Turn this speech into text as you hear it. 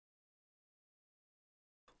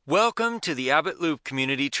Welcome to the Abbott Loop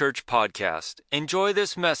Community Church podcast. Enjoy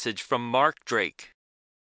this message from Mark Drake.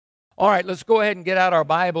 All right, let's go ahead and get out our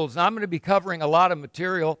Bibles. Now, I'm going to be covering a lot of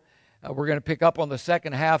material. We're going to pick up on the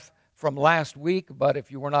second half from last week, but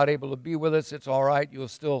if you were not able to be with us, it's all right. You'll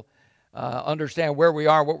still understand where we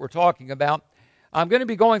are, what we're talking about. I'm going to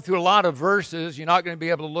be going through a lot of verses. You're not going to be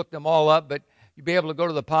able to look them all up, but you'll be able to go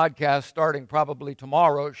to the podcast starting probably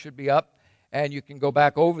tomorrow. It should be up, and you can go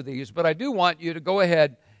back over these. But I do want you to go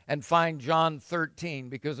ahead and find John 13,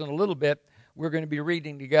 because in a little bit, we're going to be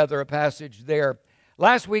reading together a passage there.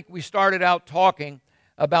 Last week, we started out talking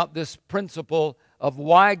about this principle of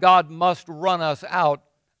why God must run us out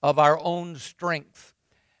of our own strength.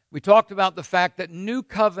 We talked about the fact that new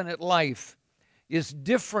covenant life is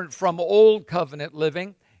different from old covenant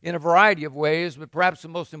living in a variety of ways, but perhaps the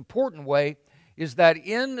most important way is that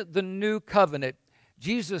in the new covenant,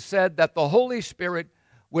 Jesus said that the Holy Spirit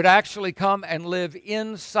would actually come and live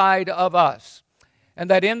inside of us. And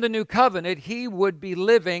that in the new covenant, He would be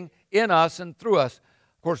living in us and through us.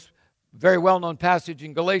 Of course, very well-known passage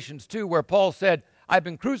in Galatians 2 where Paul said, I've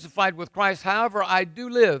been crucified with Christ, however I do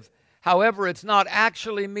live. However, it's not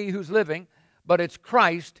actually me who's living, but it's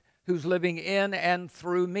Christ who's living in and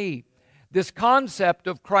through me. This concept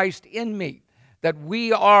of Christ in me, that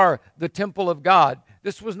we are the temple of God.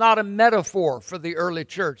 This was not a metaphor for the early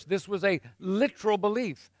church. This was a literal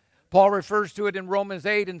belief. Paul refers to it in Romans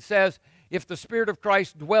 8 and says, if the Spirit of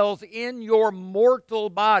Christ dwells in your mortal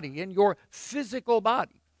body, in your physical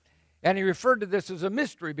body. And he referred to this as a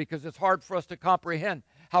mystery because it's hard for us to comprehend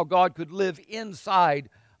how God could live inside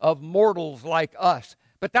of mortals like us.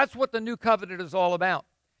 But that's what the new covenant is all about.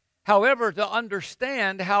 However, to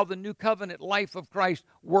understand how the new covenant life of Christ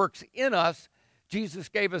works in us, Jesus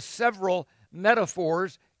gave us several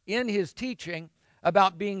metaphors in His teaching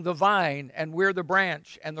about being the vine and we're the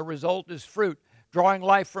branch, and the result is fruit. Drawing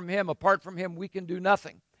life from Him. Apart from Him, we can do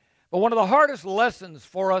nothing. But one of the hardest lessons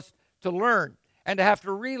for us to learn and to have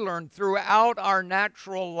to relearn throughout our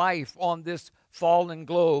natural life on this fallen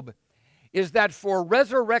globe is that for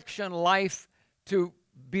resurrection life to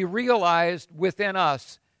be realized within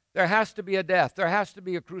us, there has to be a death. There has to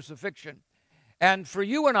be a crucifixion. And for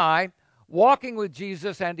you and I, walking with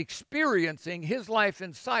Jesus and experiencing His life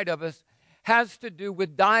inside of us has to do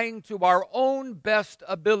with dying to our own best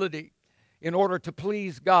ability in order to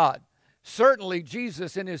please God. Certainly,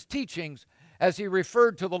 Jesus in His teachings, as He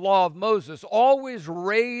referred to the law of Moses, always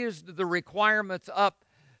raised the requirements up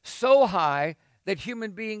so high that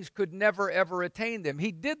human beings could never, ever attain them.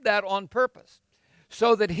 He did that on purpose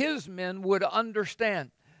so that His men would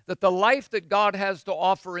understand that the life that God has to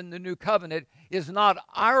offer in the new covenant is not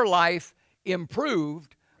our life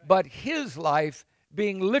improved, but His life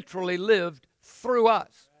being literally lived through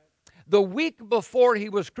us. The week before He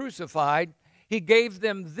was crucified, He gave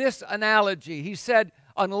them this analogy. He said,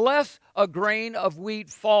 unless a grain of wheat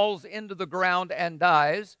falls into the ground and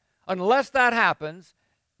dies, unless that happens,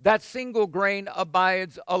 that single grain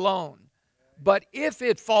abides alone. But if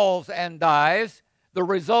it falls and dies, the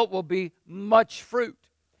result will be much fruit.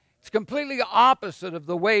 It's completely opposite of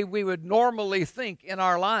the way we would normally think in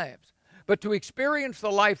our lives. But to experience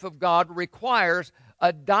the life of God requires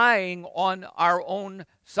a dying on our own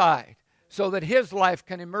side so that His life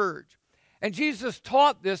can emerge. And Jesus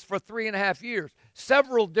taught this for 3.5 years,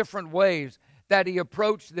 several different ways that He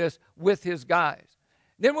approached this with His guys.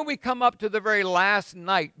 Then when we come up to the very last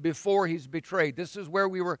night before He's betrayed, this is where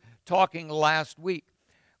we were talking last week.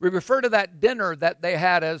 We refer to that dinner that they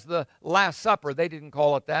had as the Last Supper. They didn't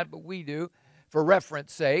call it that, but we do for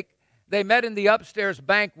reference sake. They met in the upstairs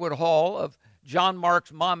banquet hall of John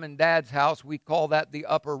Mark's mom and dad's house. We call that the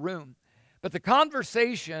upper room. But the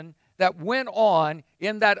conversation that went on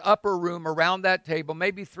in that upper room around that table,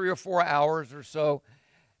 maybe 3 or 4 hours or so,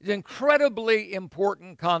 is an incredibly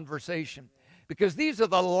important conversation. Because these are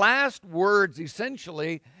the last words,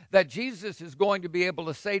 essentially, that Jesus is going to be able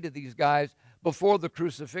to say to these guys before the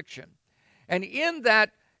crucifixion. And in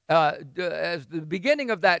that, as the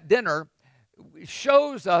beginning of that dinner,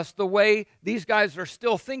 shows us the way these guys are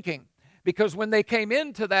still thinking. Because when they came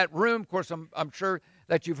into that room, of course, I'm sure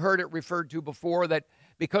that you've heard it referred to before, that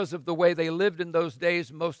because of the way they lived in those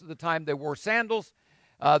days, most of the time they wore sandals.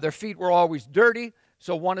 Their feet were always dirty.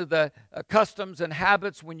 So one of the customs and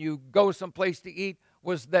habits when you go someplace to eat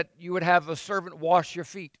was that you would have a servant wash your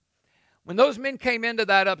feet. When those men came into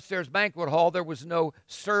that upstairs banquet hall, there was no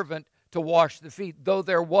servant to wash the feet, though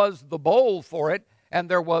there was the bowl for it and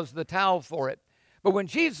there was the towel for it. But when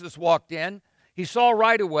Jesus walked in, He saw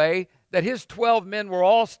right away that His 12 men were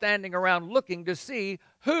all standing around looking to see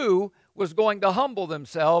who was going to humble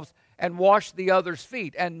themselves and wash the others'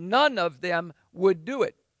 feet, and none of them would do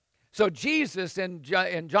it. So Jesus in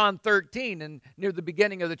John 13, and near the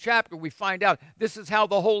beginning of the chapter, we find out this is how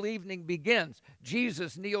the whole evening begins.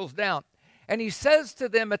 Jesus kneels down, and he says to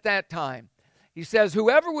them at that time, he says,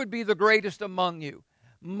 whoever would be the greatest among you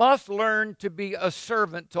must learn to be a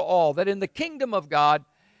servant to all. That in the kingdom of God,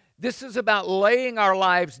 this is about laying our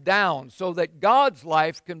lives down so that God's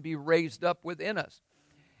life can be raised up within us.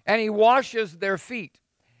 And he washes their feet.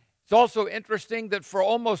 It's also interesting that for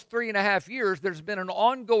almost 3.5 years, there's been an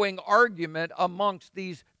ongoing argument amongst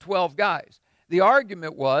these 12 guys. The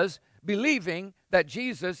argument was believing that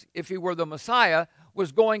Jesus, if he were the Messiah,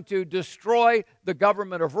 was going to destroy the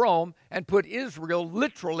government of Rome and put Israel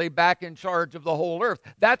literally back in charge of the whole earth.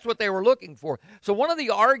 That's what they were looking for. So one of the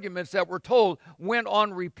arguments that we're told went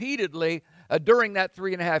on repeatedly during that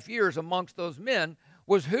 3.5 years amongst those men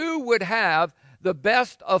was who would have the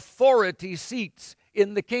best authority seats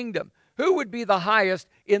in the kingdom. Who would be the highest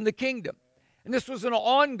in the kingdom? And this was an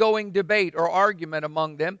ongoing debate or argument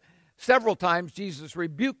among them. Several times Jesus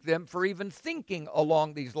rebuked them for even thinking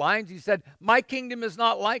along these lines. He said, my kingdom is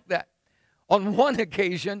not like that. On one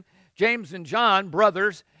occasion, James and John,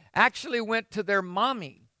 brothers, actually went to their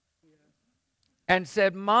mommy and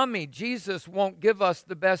said, Mommy, Jesus won't give us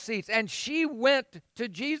the best seats. And she went to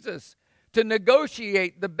Jesus to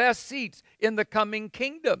negotiate the best seats in the coming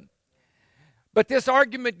kingdom. But this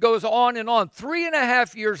argument goes on and on.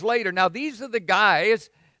 3.5 years later, now these are the guys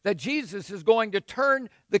that Jesus is going to turn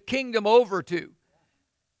the kingdom over to.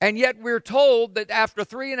 And yet we're told that after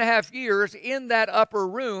 3.5 years in that upper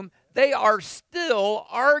room, they are still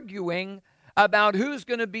arguing about who's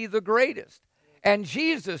going to be the greatest. And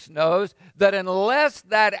Jesus knows that unless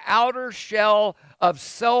that outer shell of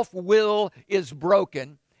self-will is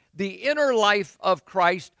broken, the inner life of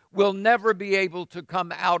Christ will never be able to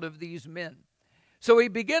come out of these men. So he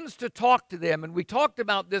begins to talk to them, and we talked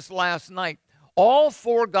about this last night. All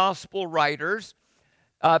 4 gospel writers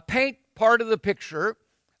paint part of the picture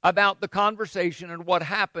about the conversation and what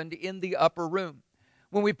happened in the upper room.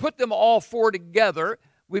 When we put them all 4 together,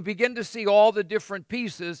 we begin to see all the different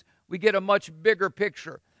pieces. We get a much bigger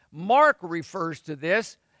picture. Mark refers to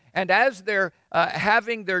this, and as they're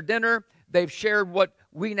having their dinner, they've shared what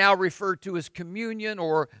we now refer to as communion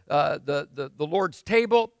or the Lord's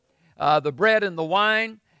table. The bread and the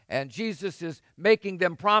wine, and Jesus is making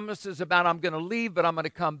them promises about, I'm going to leave, but I'm going to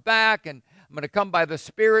come back, and I'm going to come by the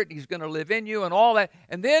Spirit, and he's going to live in you, and all that.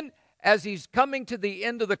 And then, as he's coming to the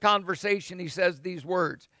end of the conversation, he says these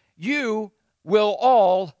words, you will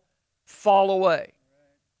all fall away.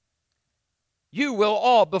 You will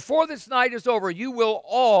all, before this night is over, you will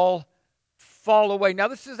all fall away. Now,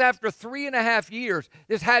 this is after 3.5 years.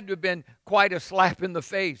 This had to have been quite a slap in the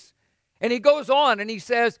face. And he goes on and he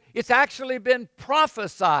says, it's actually been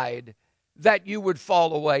prophesied that you would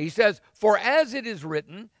fall away. He says, for as it is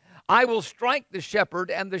written, I will strike the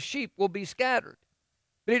shepherd and the sheep will be scattered.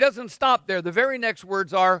 But he doesn't stop there. The very next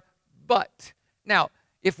words are, but. Now,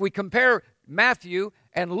 if we compare Matthew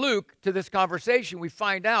and Luke to this conversation, we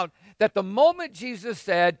find out that the moment Jesus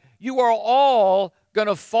said, you are all going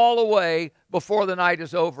to fall away before the night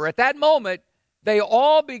is over, at that moment, they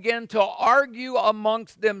all begin to argue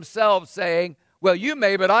amongst themselves, saying, well, you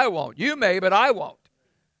may, but I won't. You may, but I won't.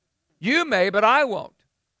 You may, but I won't.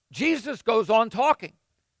 Jesus goes on talking.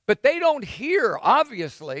 But they don't hear,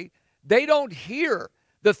 obviously, they don't hear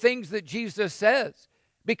the things that Jesus says.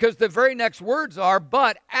 Because the very next words are,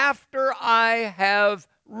 but after I have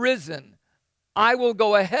risen, I will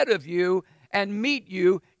go ahead of you and meet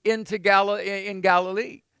you in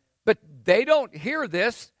Galilee. But they don't hear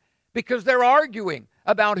this, because they're arguing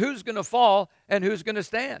about who's going to fall and who's going to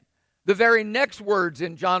stand. The very next words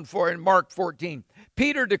in Mark 14,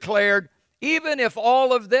 Peter declared, even if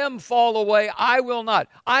all of them fall away, I will not.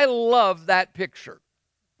 I love that picture.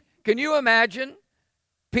 Can you imagine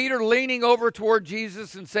Peter leaning over toward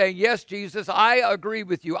Jesus and saying, yes, Jesus, I agree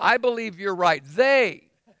with you. I believe you're right. They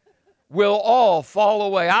will all fall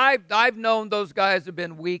away. I've known those guys have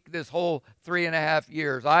been weak this whole 3.5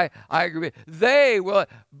 years. I agree. They will,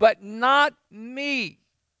 but not me.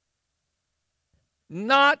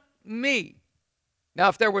 Not me. Now,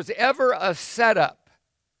 if there was ever a setup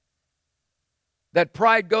that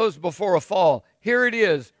pride goes before a fall, here it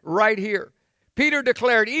is, right here. Peter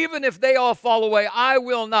declared, even if they all fall away, I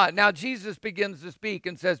will not. Now, Jesus begins to speak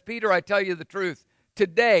and says, Peter, I tell you the truth.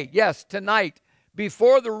 Today, yes, tonight,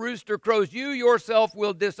 before the rooster crows, you yourself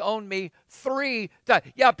will disown me 3 times.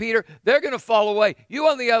 Yeah, Peter, they're going to fall away. You,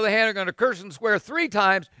 on the other hand, are going to curse and swear 3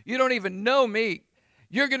 times. You don't even know me.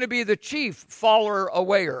 You're going to be the chief faller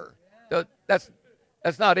awayer.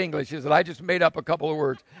 That's not English, is it? I just made up a couple of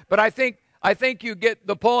words. But I think you get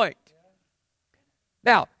the point.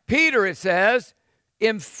 Now, Peter, it says,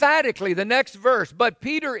 emphatically, the next verse, but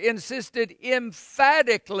Peter insisted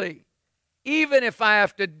emphatically, even if I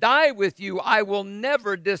have to die with you, I will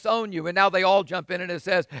never disown you. And now they all jump in and it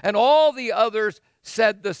says, and all the others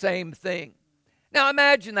said the same thing. Now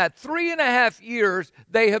imagine that. 3.5 years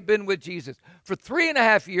they have been with Jesus. For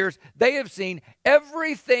 3.5 years, they have seen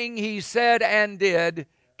everything he said and did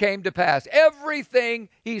came to pass. Everything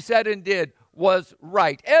he said and did was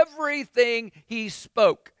right. Everything he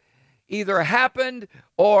spoke either happened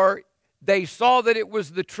or they saw that it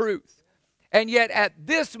was the truth. And yet at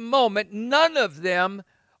this moment, none of them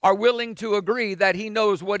are willing to agree that he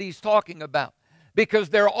knows what he's talking about, because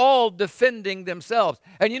they're all defending themselves.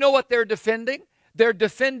 And you know what they're defending? They're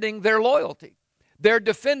defending their loyalty. They're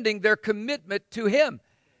defending their commitment to him.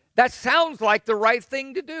 That sounds like the right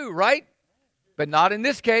thing to do, right? But not in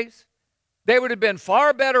this case. They would have been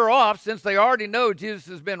far better off, since they already know Jesus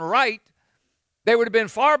has been right. They would have been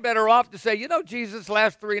far better off to say, you know, Jesus,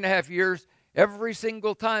 last 3.5 years, every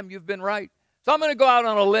single time you've been right. So I'm going to go out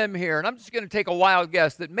on a limb here, and I'm just going to take a wild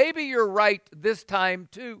guess that maybe you're right this time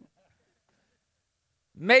too.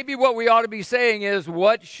 Maybe what we ought to be saying is,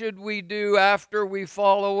 what should we do after we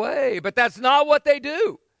fall away? But that's not what they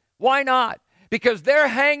do. Why not? Because they're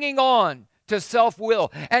hanging on to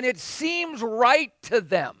self-will, and it seems right to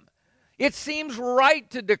them. It seems right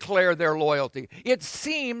to declare their loyalty. It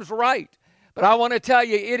seems right. But I want to tell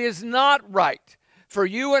you, it is not right for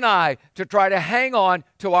you and I to try to hang on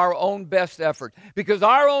to our own best effort, because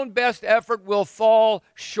our own best effort will fall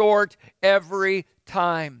short every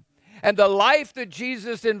time. And the life that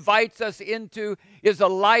Jesus invites us into is a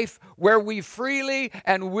life where we freely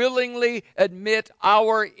and willingly admit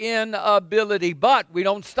our inability. But we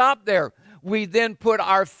don't stop there. We then put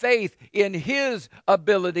our faith in his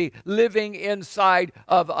ability living inside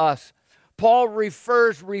of us. Paul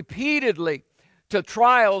refers repeatedly to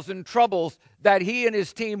trials and troubles that he and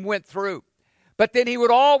his team went through. But then he would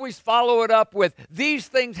always follow it up with, these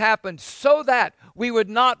things happened so that we would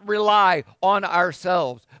not rely on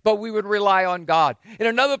ourselves, but we would rely on God. In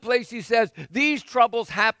another place he says, these troubles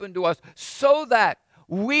happened to us so that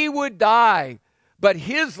we would die, but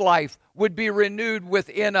his life would be renewed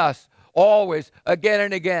within us always, again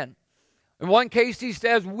and again. In one case he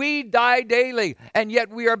says, we die daily, and yet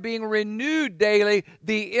we are being renewed daily,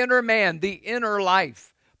 the inner man, the inner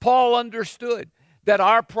life. Paul understood that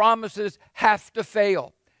our promises have to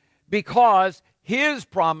fail because his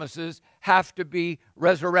promises have to be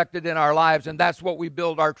resurrected in our lives, and that's what we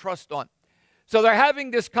build our trust on. So they're having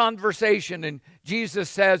this conversation, and Jesus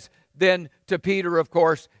says then to Peter, of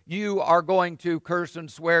course, you are going to curse and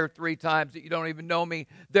swear 3 times that you don't even know me.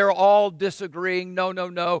 They're all disagreeing.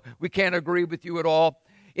 No, we can't agree with you at all.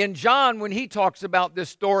 In John, when he talks about this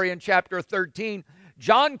story in chapter 13,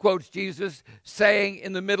 John quotes Jesus saying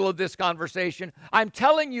in the middle of this conversation, I'm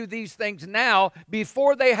telling you these things now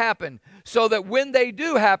before they happen, so that when they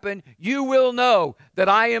do happen, you will know that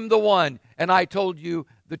I am the one and I told you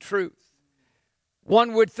the truth.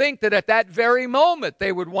 One would think that at that very moment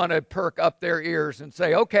they would want to perk up their ears and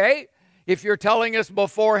say, okay, if you're telling us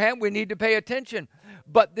beforehand, we need to pay attention.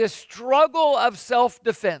 But this struggle of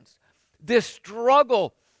self-defense, this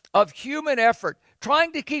struggle of human effort,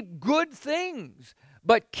 trying to keep good things,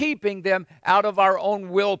 but keeping them out of our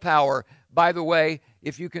own willpower. By the way,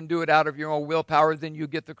 if you can do it out of your own willpower, then you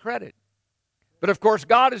get the credit. But of course,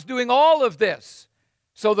 God is doing all of this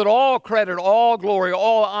so that all credit, all glory,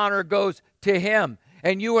 all honor goes to him.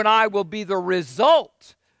 And you and I will be the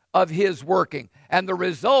result of his working and the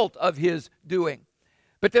result of his doing.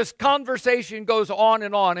 But this conversation goes on,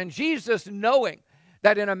 and Jesus, knowing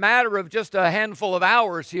that in a matter of just a handful of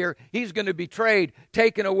hours here, he's going to be betrayed,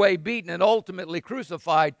 taken away, beaten, and ultimately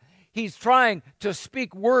crucified, he's trying to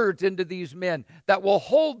speak words into these men that will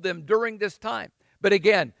hold them during this time. But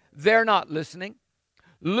again, they're not listening.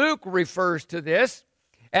 Luke refers to this,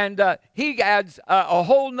 and he adds a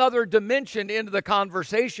whole nother dimension into the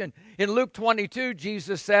conversation. In Luke 22,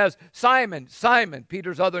 Jesus says, Simon, Simon,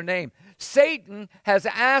 Peter's other name, Satan has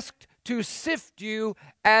asked to sift you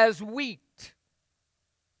as wheat,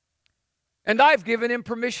 and I've given him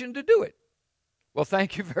permission to do it. Well,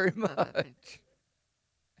 thank you very much.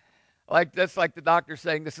 That's like the doctor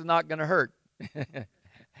saying, this is not going to hurt.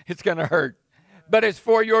 It's going to hurt, but it's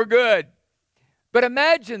for your good. But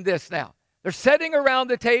imagine this now. They're sitting around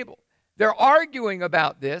the table. They're arguing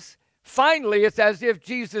about this. Finally, it's as if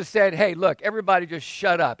Jesus said, hey, look, everybody just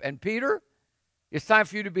shut up. And Peter, it's time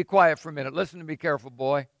for you to be quiet for a minute. Listen and be careful,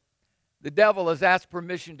 boy. The devil has asked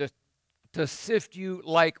permission to sift you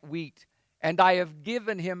like wheat, and I have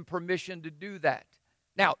given him permission to do that.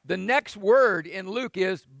 Now, the next word in Luke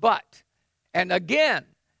is but. And again,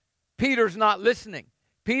 Peter's not listening.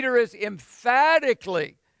 Peter is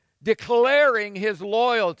emphatically declaring his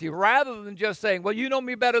loyalty rather than just saying, well, you know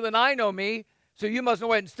me better than I know me, so you must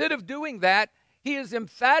know it. Instead of doing that, he is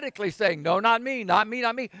emphatically saying, no, not me, not me,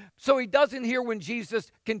 not me. So he doesn't hear when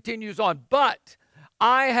Jesus continues on. But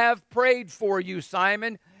I have prayed for you,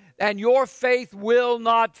 Simon, and your faith will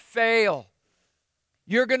not fail.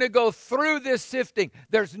 You're going to go through this sifting.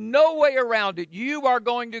 There's no way around it. You are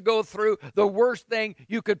going to go through the worst thing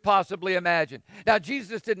you could possibly imagine. Now,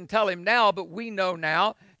 Jesus didn't tell him now, but we know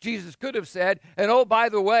now. Jesus could have said, and oh, by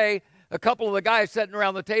the way, a couple of the guys sitting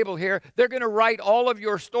around the table here, they're going to write all of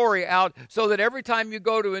your story out so that every time you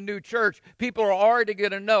go to a new church, people are already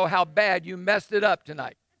going to know how bad you messed it up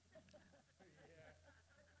tonight.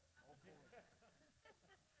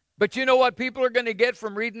 But you know what people are going to get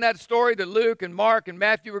from reading that story that Luke and Mark and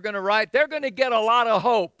Matthew were going to write? They're going to get a lot of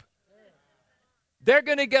hope. They're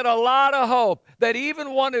going to get a lot of hope that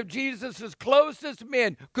even one of Jesus' closest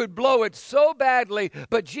men could blow it so badly,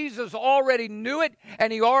 but Jesus already knew it,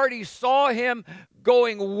 and he already saw him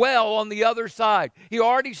going well on the other side. He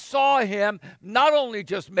already saw him not only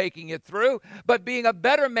just making it through, but being a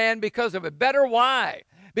better man because of it. Better why?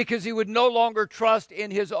 Because he would no longer trust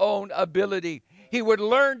in his own ability. He would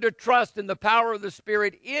learn to trust in the power of the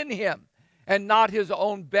Spirit in him and not his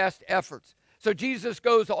own best efforts. So Jesus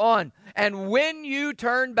goes on, and when you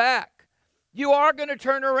turn back, you are going to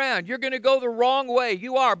turn around. You're going to go the wrong way.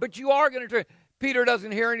 You are, but you are going to turn. Peter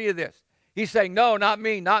doesn't hear any of this. He's saying, no, not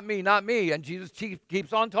me, not me, not me. And Jesus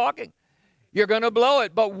keeps on talking. You're going to blow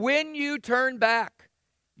it. But when you turn back,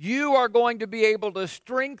 you are going to be able to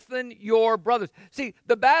strengthen your brothers. See,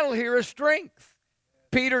 the battle here is strength.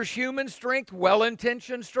 Peter's human strength,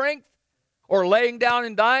 well-intentioned strength, or laying down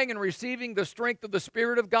and dying and receiving the strength of the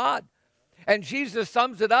Spirit of God. And Jesus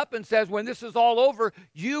sums it up and says, when this is all over,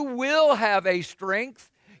 you will have a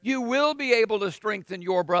strength. You will be able to strengthen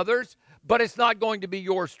your brothers, but it's not going to be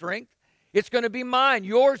your strength. It's going to be mine.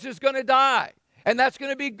 Yours is going to die, and that's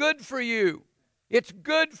going to be good for you. It's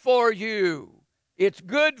good for you. It's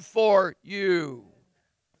good for you.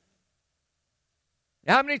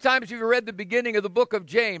 How many times have you read the beginning of the book of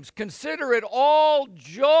James? Consider it all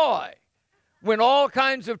joy when all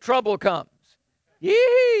kinds of trouble comes.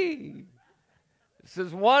 Yee! This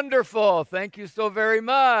is wonderful. Thank you so very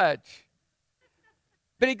much.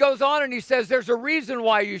 But he goes on and he says there's a reason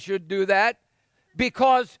why you should do that,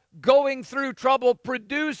 because going through trouble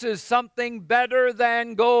produces something better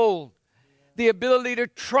than gold, the ability to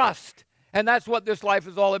trust. And that's what this life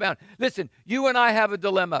is all about. Listen, you and I have a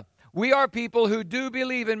dilemma. We are people who do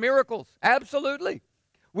believe in miracles. Absolutely.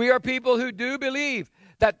 We are people who do believe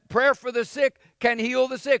that prayer for the sick can heal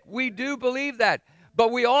the sick. We do believe that.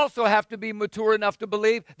 But we also have to be mature enough to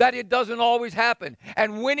believe that it doesn't always happen.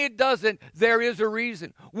 And when it doesn't, there is a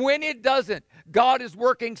reason. When it doesn't, God is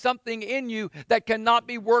working something in you that cannot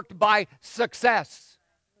be worked by success.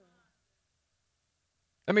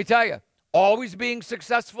 Let me tell you, always being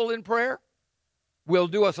successful in prayer will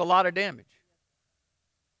do us a lot of damage.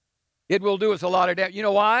 It will do us a lot of damage. You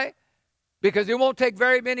know why? Because it won't take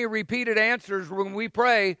very many repeated answers when we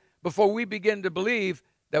pray before we begin to believe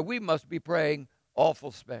that we must be praying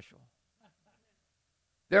awful special.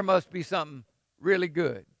 There must be something really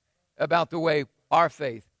good about the way our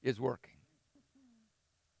faith is working.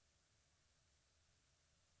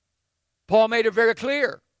 Paul made it very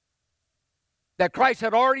clear that Christ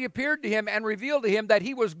had already appeared to him and revealed to him that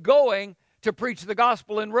he was going to preach the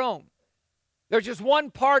gospel in Rome. There's just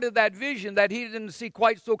one part of that vision that he didn't see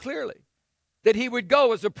quite so clearly, that he would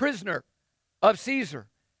go as a prisoner of Caesar,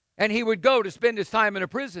 and he would go to spend his time in a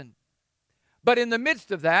prison. But in the midst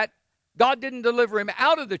of that, God didn't deliver him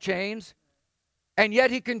out of the chains, and yet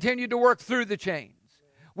he continued to work through the chains.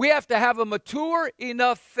 We have to have a mature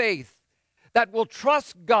enough faith that will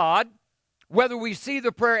trust God, whether we see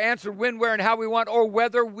the prayer answered when, where, and how we want, or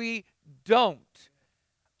whether we don't.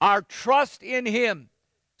 Our trust in him.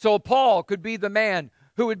 So Paul could be the man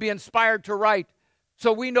who would be inspired to write,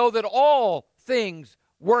 so we know that all things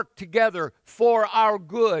work together for our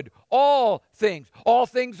good. All things. All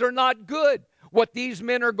things are not good. What these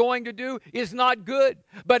men are going to do is not good,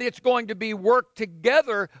 but it's going to be worked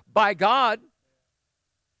together by God.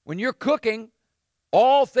 When you're cooking,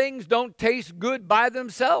 all things don't taste good by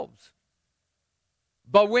themselves.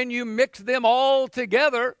 But when you mix them all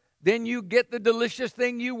together, then you get the delicious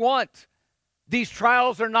thing you want. These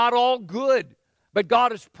trials are not all good, but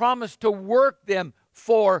God has promised to work them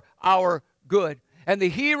for our good. And the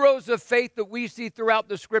heroes of faith that we see throughout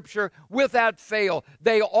the Scripture, without fail,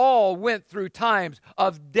 they all went through times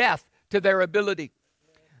of death to their ability.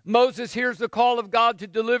 Moses hears the call of God to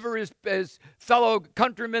deliver his fellow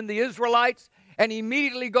countrymen, the Israelites, and he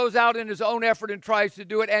immediately goes out in his own effort and tries to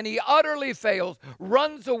do it, and he utterly fails,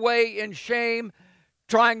 runs away in shame,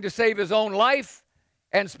 trying to save his own life,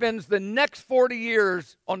 and spends the next 40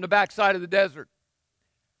 years on the backside of the desert.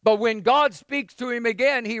 But when God speaks to him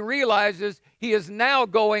again, he realizes he is now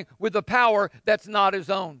going with a power that's not his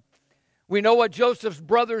own. We know what Joseph's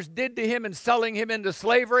brothers did to him in selling him into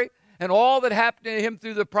slavery and all that happened to him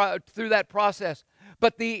through that process.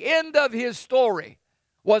 But the end of his story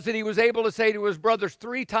was that he was able to say to his brothers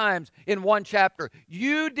 3 times in one chapter,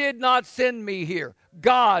 "You did not send me here.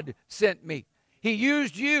 God sent me." He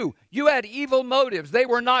used you. You had evil motives. They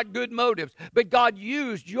were not good motives. But God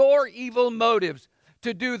used your evil motives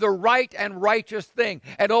to do the right and righteous thing.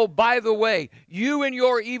 And oh, by the way, you and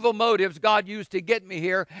your evil motives God used to get me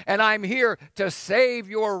here, and I'm here to save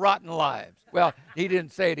your rotten lives. Well, he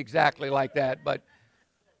didn't say it exactly like that,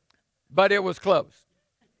 but it was close.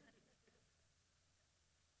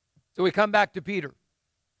 So we come back to Peter.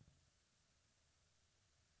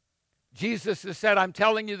 Jesus has said, I'm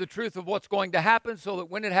telling you the truth of what's going to happen so that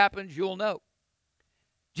when it happens, you'll know.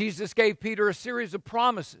 Jesus gave Peter a series of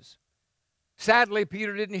promises. Sadly,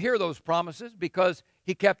 Peter didn't hear those promises because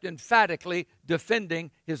he kept emphatically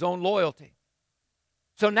defending his own loyalty.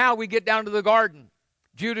 So now we get down to the garden.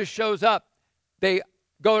 Judas shows up. They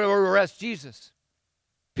go to arrest Jesus.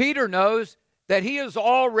 Peter knows that he has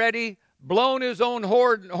already blown his own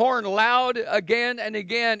horn loud again and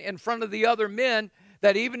again in front of the other men,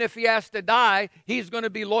 that even if he has to die, he's going to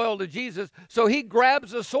be loyal to Jesus. So he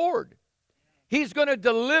grabs a sword. He's going to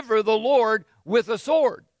deliver the Lord with a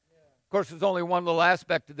sword. Of course, there's only one little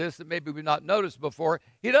aspect to this that maybe we've not noticed before.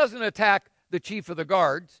 He doesn't attack the chief of the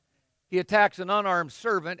guards. He attacks an unarmed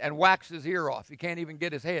servant and whacks his ear off. He can't even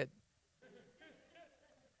get his head.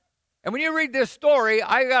 And when you read this story,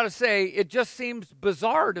 I got to say, it just seems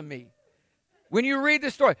bizarre to me. When you read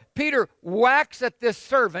the story, Peter whacks at this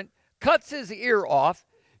servant, cuts his ear off.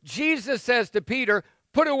 Jesus says to Peter,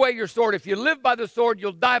 put away your sword. If you live by the sword,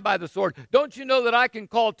 you'll die by the sword. Don't you know that I can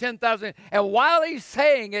call 10,000? And while he's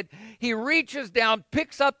saying it, he reaches down,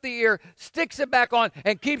 picks up the ear, sticks it back on,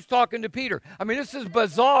 and keeps talking to Peter. I mean, this is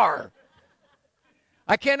bizarre.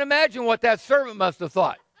 I can't imagine what that servant must have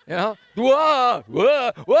thought. You know? Whoa,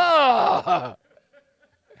 whoa, whoa.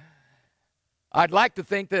 I'd like to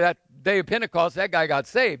think that day of Pentecost, that guy got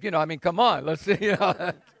saved. You know, I mean, come on. Let's see. You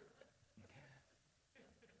know.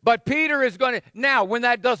 But Peter is going to, now when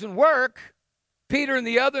that doesn't work, Peter and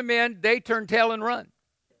the other men, they turn tail and run.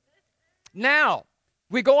 Now,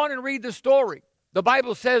 we go on and read the story. The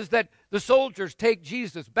Bible says that the soldiers take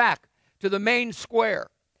Jesus back to the main square.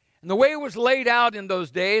 And the way it was laid out in those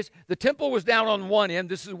days, the temple was down on one end.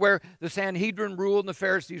 This is where the Sanhedrin ruled and the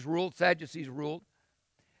Pharisees ruled, Sadducees ruled.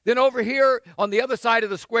 Then over here on the other side of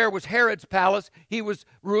the square was Herod's palace. He was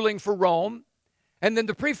ruling for Rome. And then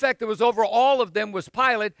the prefect that was over all of them was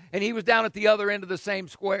Pilate, and he was down at the other end of the same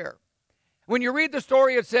square. When you read the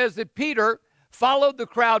story, it says that Peter followed the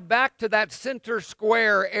crowd back to that center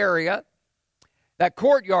square area, that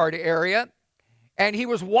courtyard area, and he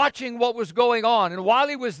was watching what was going on. And while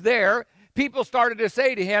he was there, people started to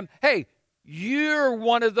say to him, hey, you're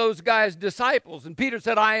one of those guys' disciples. And Peter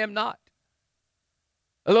said, I am not.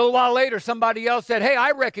 A little while later, somebody else said, hey,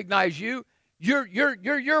 I recognize you.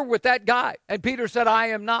 You're with that guy. And Peter said, I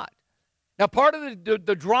am not. Now, part of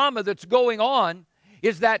the drama that's going on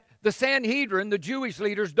is that the Sanhedrin, the Jewish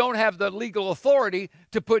leaders, don't have the legal authority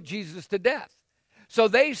to put Jesus to death. So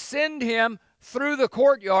they send him through the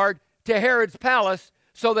courtyard to Herod's palace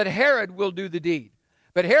so that Herod will do the deed.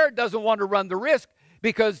 But Herod doesn't want to run the risk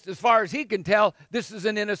because, as far as he can tell, this is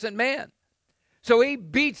an innocent man. So he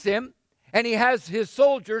beats him, and he has his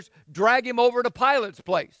soldiers drag him over to Pilate's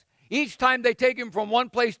place. Each time they take him from one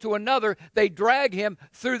place to another, they drag him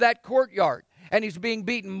through that courtyard. And he's being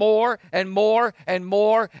beaten more and more and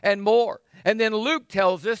more and more. And then Luke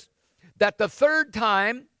tells us that the third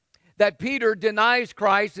time that Peter denies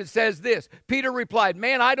Christ, it says this. Peter replied,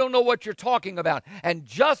 man, I don't know what you're talking about. And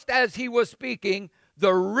just as he was speaking,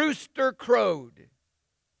 the rooster crowed.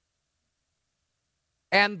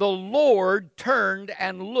 And the Lord turned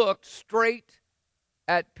and looked straight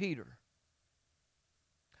at Peter.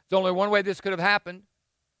 There's only one way this could have happened.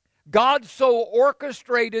 God so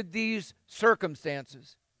orchestrated these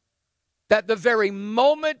circumstances that the very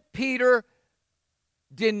moment Peter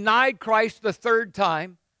denied Christ the third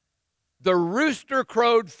time, the rooster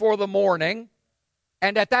crowed for the morning,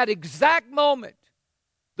 and at that exact moment,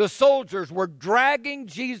 the soldiers were dragging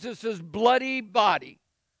Jesus' bloody body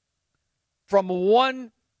from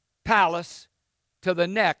one palace to the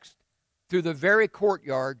next through the very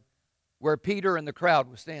courtyard where Peter and the crowd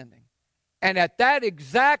was standing. And at that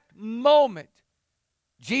exact moment,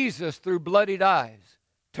 Jesus, through bloodied eyes,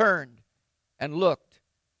 turned and looked,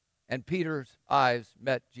 and Peter's eyes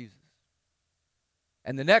met Jesus.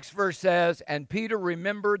 And the next verse says, and Peter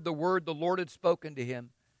remembered the word the Lord had spoken to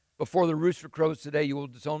him. Before the rooster crows today, you will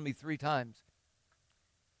disown me 3 times.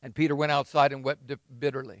 And Peter went outside and wept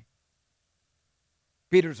bitterly.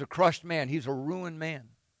 Peter's a crushed man. He's a ruined man.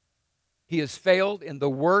 He has failed in the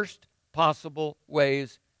worst possible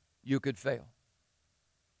ways you could fail.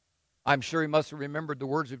 I'm sure he must have remembered the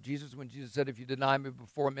words of Jesus when Jesus said, if you deny me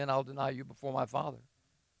before men, I'll deny you before my Father.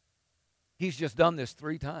 He's just done this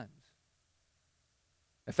 3 times.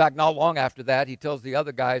 In fact, not long after that, he tells the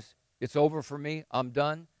other guys, it's over for me. I'm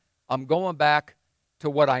done. I'm going back to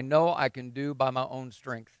what I know I can do by my own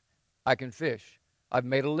strength. I can fish. I've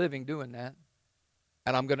made a living doing that.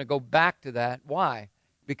 And I'm going to go back to that. Why?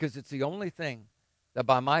 Because it's the only thing that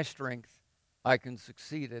by my strength I can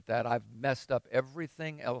succeed at that. I've messed up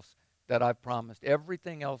everything else that I've promised.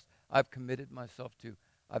 Everything else I've committed myself to,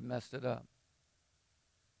 I've messed it up.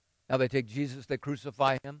 Now they take Jesus, they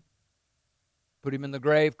crucify him, put him in the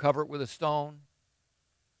grave, cover it with a stone,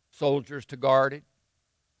 soldiers to guard it.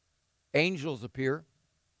 Angels appear.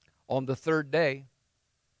 On the 3rd day,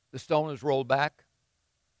 the stone is rolled back,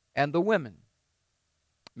 and the women,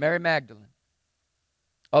 Mary Magdalene,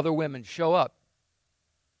 other women show up,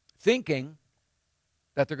 thinking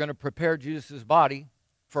that they're going to prepare Jesus' body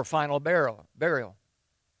for final burial.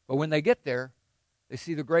 But when they get there, they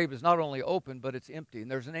see the grave is not only open, but it's empty, and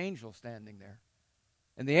there's an angel standing there.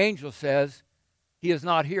 And the angel says, he is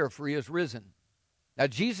not here, for he is risen. Now,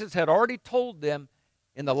 Jesus had already told them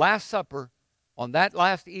in the Last Supper on that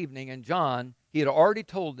last evening in John, he had already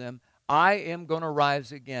told them, I am going to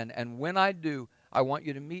rise again, and when I do, I want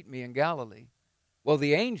you to meet me in Galilee. Well,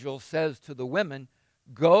 the angel says to the women,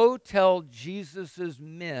 go tell Jesus'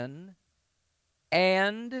 men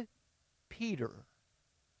and Peter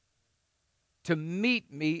to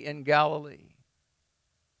meet me in Galilee.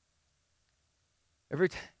 Every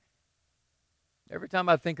time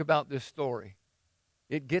I think about this story,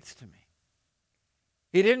 it gets to me.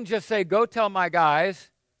 He didn't just say, go tell my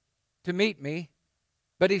guys to meet me,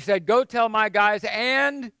 but he said, go tell my guys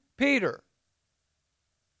and Peter.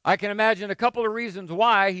 I can imagine a couple of reasons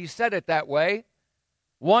why he said it that way.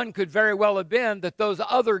 One could very well have been that those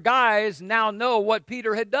other guys now know what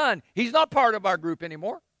Peter had done. He's not part of our group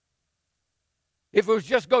anymore. If it was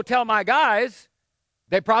just go tell my guys,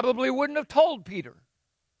 they probably wouldn't have told Peter.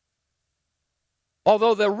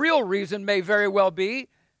 Although the real reason may very well be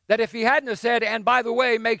that if he hadn't have said, and by the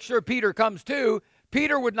way, make sure Peter comes too,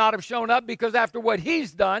 Peter would not have shown up because after what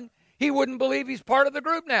he's done, he wouldn't believe he's part of the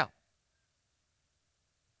group now.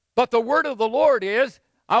 But the word of the Lord is,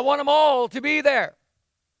 I want them all to be there.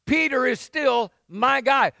 Peter is still my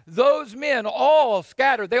guy. Those men all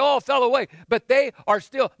scattered. They all fell away, but they are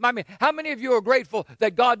still my men. How many of you are grateful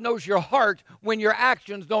that God knows your heart when your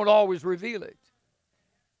actions don't always reveal it?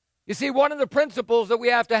 You see, one of the principles that we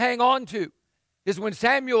have to hang on to is when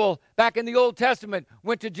Samuel, back in the Old Testament,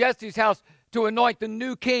 went to Jesse's house to anoint the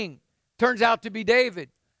new king. Turns out to be David.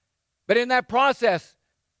 But in that process,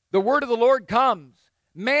 the word of the Lord comes.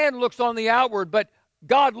 Man looks on the outward, but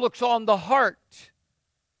God looks on the heart.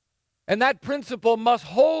 And that principle must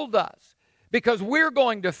hold us because we're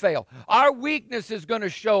going to fail. Our weakness is going to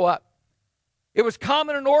show up. It was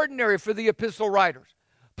common and ordinary for the epistle writers.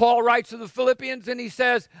 Paul writes to the Philippians and he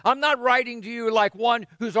says, I'm not writing to you like one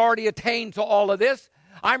who's already attained to all of this.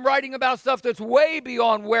 I'm writing about stuff that's way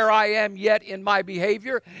beyond where I am yet in my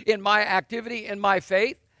behavior, in my activity, in my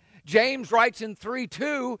faith. James writes in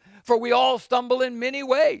 3:2, for we all stumble in many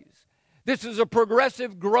ways. This is a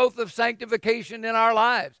progressive growth of sanctification in our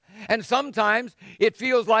lives. And sometimes it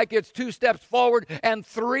feels like it's 2 steps forward and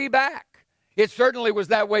 3 back. It certainly was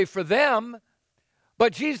that way for them.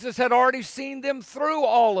 But Jesus had already seen them through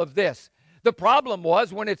all of this. The problem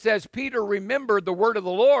was when it says Peter remembered the word of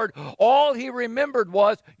the Lord, all he remembered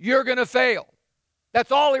was, you're going to fail.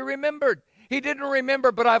 That's all he remembered. He didn't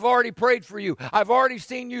remember, but I've already prayed for you. I've already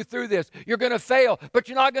seen you through this. You're going to fail, but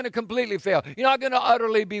you're not going to completely fail. You're not going to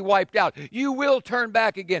utterly be wiped out. You will turn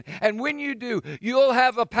back again. And when you do, you'll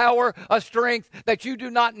have a power, a strength that you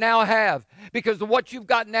do not now have. Because what you've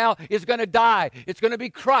got now is going to die. It's going to be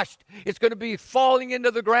crushed. It's going to be falling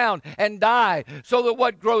into the ground and die. So that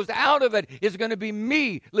what grows out of it is going to be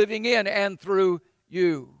me living in and through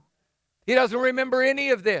you. He doesn't remember any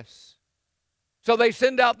of this. So they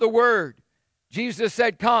send out the word. Jesus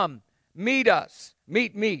said, come, meet us,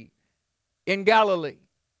 meet me in Galilee.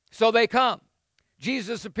 So they come.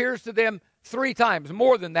 Jesus appears to them 3 times,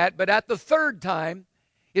 more than that, but at the third time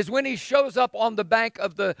is when he shows up on the bank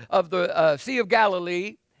of the Sea of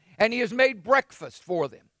Galilee, and he has made breakfast for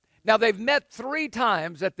them. Now, they've met 3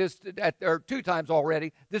 times or 2 times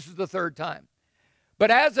already. This is the 3rd time.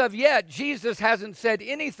 But as of yet, Jesus hasn't said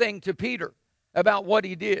anything to Peter about what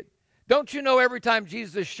he did. Don't you know every time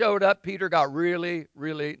Jesus showed up, Peter got really,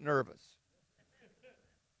 really nervous?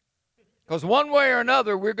 Because one way or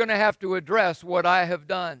another, we're going to have to address what I have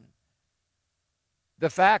done. The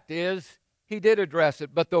fact is, he did address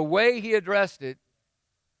it, but the way he addressed it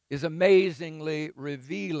is amazingly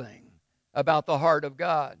revealing about the heart of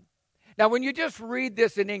God. Now, when you just read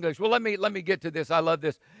this in English, well, let me get to this. I love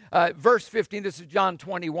this. Verse 15, this is John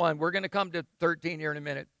 21. We're going to come to 13 here in a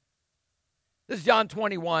minute. This is John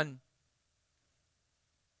 21.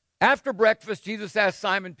 After breakfast, Jesus asked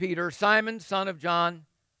Simon Peter, "Simon, son of John,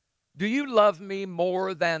 do you love me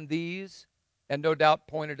more than these?" And no doubt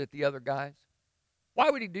pointed at the other guys.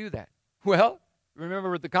 Why would he do that? Well,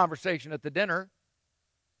 remember the conversation at the dinner.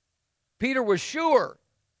 Peter was sure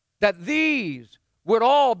that these would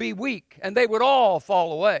all be weak and they would all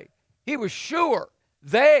fall away. He was sure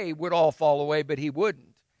they would all fall away, but he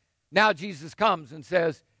wouldn't. Now Jesus comes and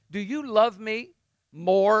says, "Do you love me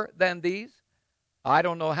more than these?" I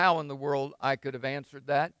don't know how in the world I could have answered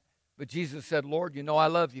that, but Jesus said, "Lord, you know I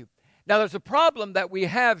love you." Now there's a problem that we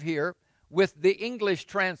have here with the English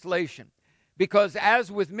translation, because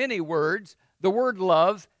as with many words, the word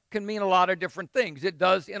love can mean a lot of different things. It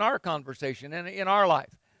does in our conversation and in our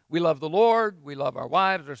life. We love the Lord, we love our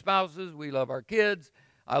wives, our spouses, we love our kids.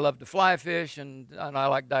 I love to fly fish, and I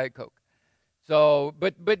like Diet Coke. So,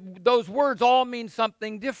 but those words all mean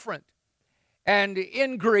something different. And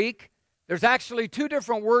in Greek, there's actually 2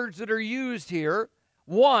 different words that are used here.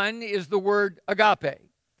 One is the word agape.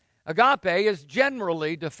 Agape is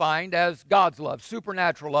generally defined as God's love,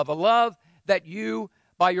 supernatural love, a love that you,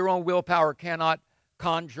 by your own willpower, cannot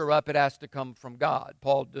conjure up. It has to come from God.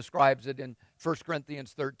 Paul describes it in 1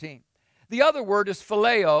 Corinthians 13. The other word is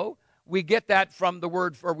phileo. We get that from the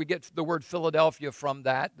word, or we get the word Philadelphia from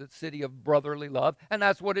that, the city of brotherly love, and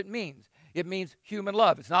that's what it means. It means human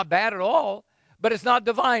love. It's not bad at all, but it's not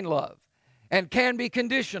divine love, and can be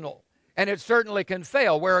conditional, and it certainly can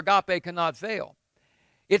fail, where agape cannot fail.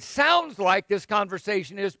 It sounds like this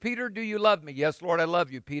conversation is, "Peter, do you love me?" "Yes, Lord, I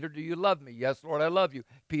love you." "Peter, do you love me?" "Yes, Lord, I love you."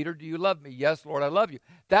 "Peter, do you love me?" "Yes, Lord, I love you."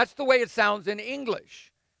 That's the way it sounds in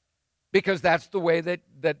English, because that's the way that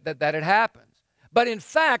it happens. But in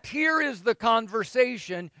fact, here is the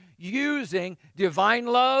conversation using divine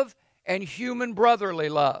love and human brotherly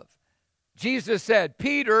love. Jesus said,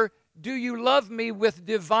 "Peter, do you love me with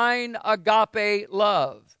divine agape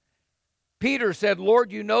love?" Peter said,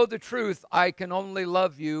 "Lord, you know the truth. I can only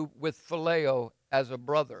love you with phileo, as a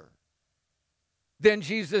brother." Then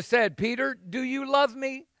Jesus said, "Peter, do you love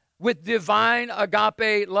me with divine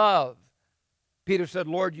agape love?" Peter said,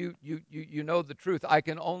 "Lord, you know the truth. I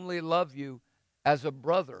can only love you as a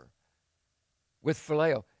brother with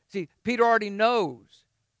phileo." See, Peter already knows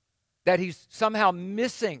that he's somehow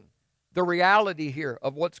missing the reality here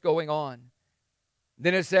of what's going on.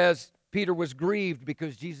 Then it says, Peter was grieved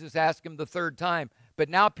because Jesus asked him the 3rd time. But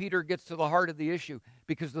now Peter gets to the heart of the issue,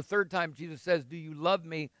 because the 3rd time Jesus says, "Do you love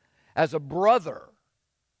me as a brother?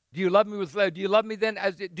 Do you love me with love? Do you love me then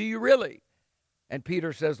do you really?" And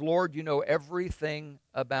Peter says, "Lord, you know everything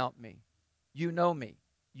about me. You know me.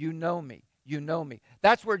 You know me. You know me."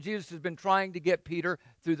 That's where Jesus has been trying to get Peter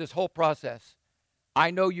through this whole process.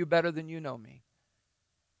 I know you better than you know me.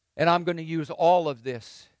 And I'm going to use all of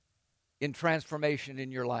this in transformation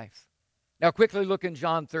in your life. Now, quickly look in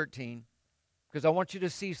John 13, because I want you to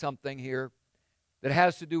see something here that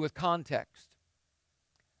has to do with context.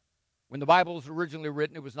 When the Bible was originally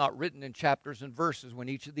written, it was not written in chapters and verses. When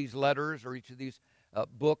each of these letters or each of these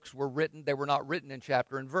books were written, they were not written in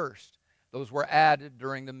chapter and verse. Those were added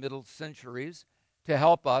during the middle centuries to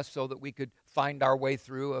help us so that we could find our way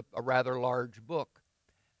through a rather large book.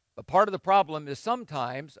 But part of the problem is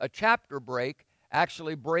sometimes a chapter break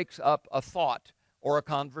actually breaks up a thought or a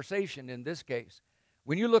conversation in this case.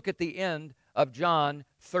 When you look at the end of John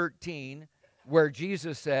 13, where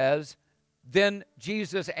Jesus says, "Then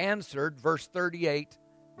Jesus answered," verse 38,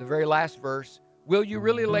 the very last verse, "Will you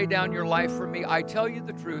really lay down your life for me? I tell you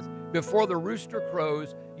the truth, before the rooster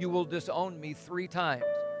crows, you will disown me 3 times.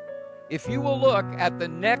 If you will look at the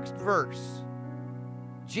next verse,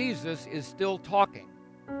 Jesus is still talking,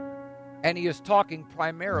 and he is talking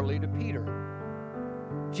primarily to Peter.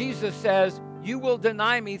 Jesus says, "You will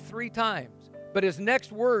deny me 3 times." But his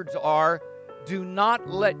next words are, "Do not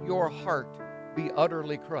let your heart be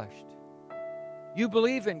utterly crushed." You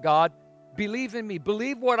believe in God, Believe in me.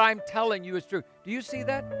 Believe what I'm telling you is true. Do you see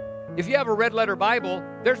that? If you have a red letter Bible,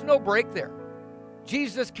 there's no break there.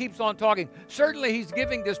 Jesus keeps on talking. Certainly he's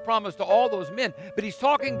giving this promise to all those men, but he's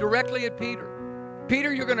talking directly at Peter.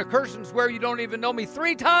 Peter, you're going to curse and swear you don't even know me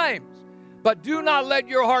 3 times. But do not let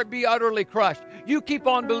your heart be utterly crushed. You keep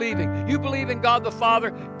on believing. You believe in God the Father.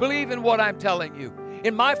 Believe in what I'm telling you.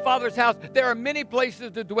 In my Father's house, there are many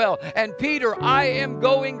places to dwell. And Peter, I am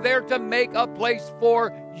going there to make a place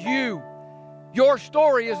for you. Your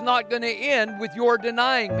story is not going to end with your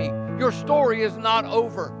denying me. Your story is not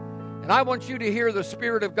over. And I want you to hear the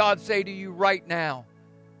Spirit of God say to you right now,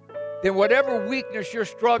 then whatever weakness you're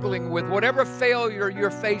struggling with, whatever failure you're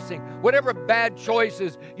facing, whatever bad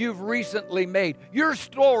choices you've recently made, your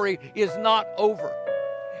story is not over.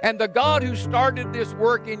 And the God who started this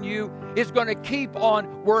work in you is going to keep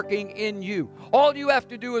on working in you. All you have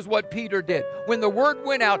to do is what Peter did. When the word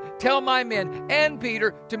went out, tell my men and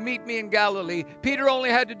Peter to meet me in Galilee. Peter only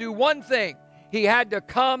had to do one thing. He had to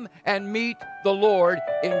come and meet the Lord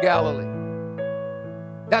in Galilee.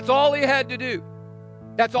 That's all he had to do.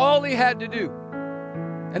 That's all he had to do.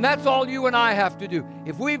 And that's all you and I have to do.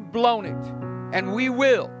 If we've blown it, and we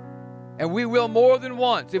will more than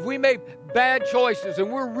once, if we made bad choices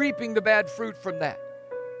and we're reaping the bad fruit from that,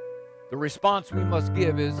 the response we must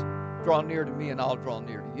give is, draw near to me and I'll draw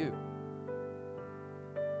near to you.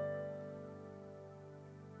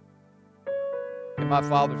 In my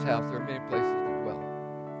Father's house, there are many places to dwell.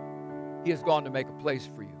 He has gone to make a place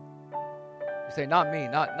for you. You say, not me,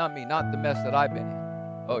 not the mess that I've been in.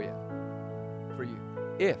 Oh yeah, for you.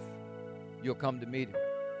 If you'll come to meet him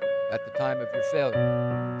at the time of your failure,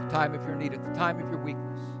 at the time of your need, at the time of your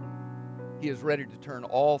weakness, he is ready to turn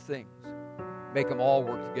all things, make them all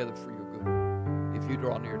work together for your good, if you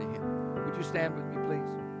draw near to him. Would you stand with me,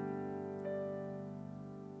 please?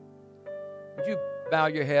 Would you bow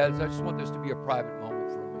your heads? I just want this to be a private moment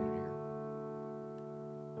for a minute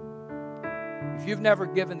here. If you've never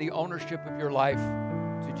given the ownership of your life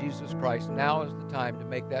to Jesus Christ, now is the time to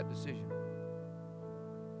make that decision.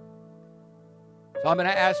 So I'm going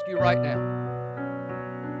to ask you right now,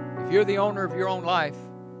 if you're the owner of your own life,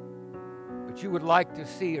 but you would like to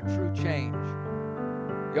see a true change,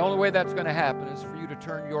 the only way that's going to happen is for you to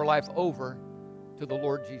turn your life over to the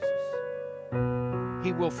Lord Jesus.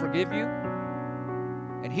 He will forgive you,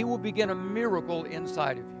 and he will begin a miracle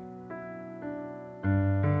inside of you.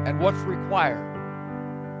 And what's required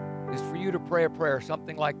is for you to pray a prayer,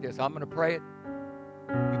 something like this. I'm going to pray it.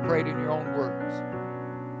 You pray it in your own words.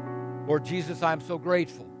 Lord Jesus, I'm so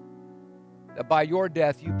grateful that by your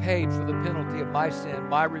death you paid for the penalty of my sin,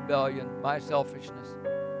 my rebellion, my selfishness.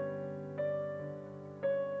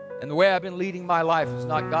 And the way I've been leading my life has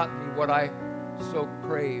not gotten me what I so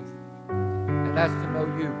crave. And that's to know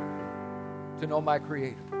you, to know my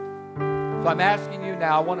Creator. So I'm asking you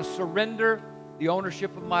now, I want to surrender the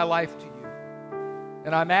ownership of my life to you.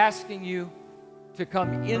 And I'm asking you to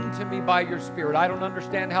come into me by your Spirit. I don't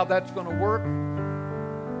understand how that's going to work,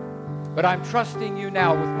 but I'm trusting you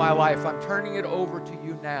now with my life. I'm turning it over to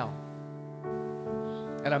you now.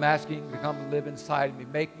 And I'm asking you to come and live inside of me.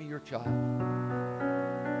 Make me your child.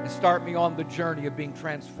 And start me on the journey of being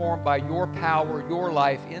transformed by your power, your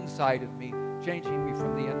life inside of me, changing me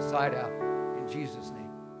from the inside out. In Jesus' name.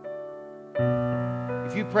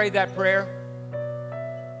 If you prayed that prayer,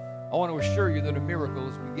 I want to assure you that a miracle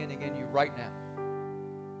is beginning in you right now.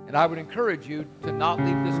 And I would encourage you to not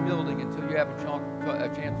leave this building until you have a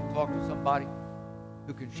chance to talk to somebody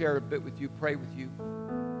who can share a bit with you, pray with you,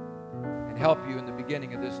 and help you in the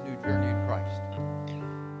beginning of this new journey in Christ.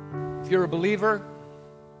 If you're a believer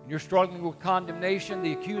and you're struggling with condemnation,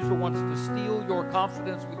 the accuser wants to steal your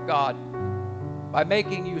confidence with God by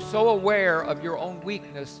making you so aware of your own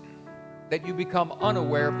weakness that you become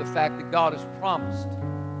unaware of the fact that God has promised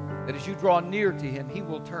that as you draw near to him, he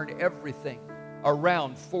will turn everything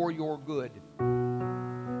around for your good.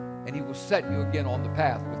 And he will set you again on the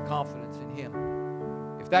path with confidence in him.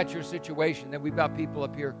 If that's your situation, then we've got people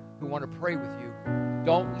up here who want to pray with you.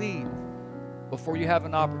 Don't leave before you have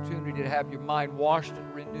an opportunity to have your mind washed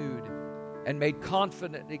and renewed and made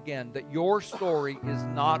confident again that your story is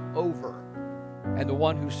not over. And the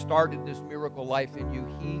one who started this miracle life in you,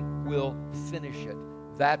 he will finish it.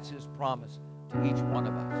 That's his promise to each one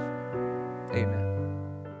of us. Amen.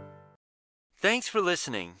 Thanks for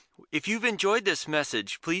listening. If you've enjoyed this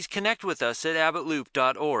message, please connect with us at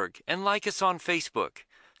abbottloop.org and like us on Facebook.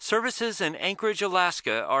 Services in Anchorage,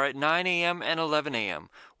 Alaska are at 9 a.m. and 11 a.m.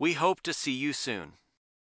 We hope to see you soon.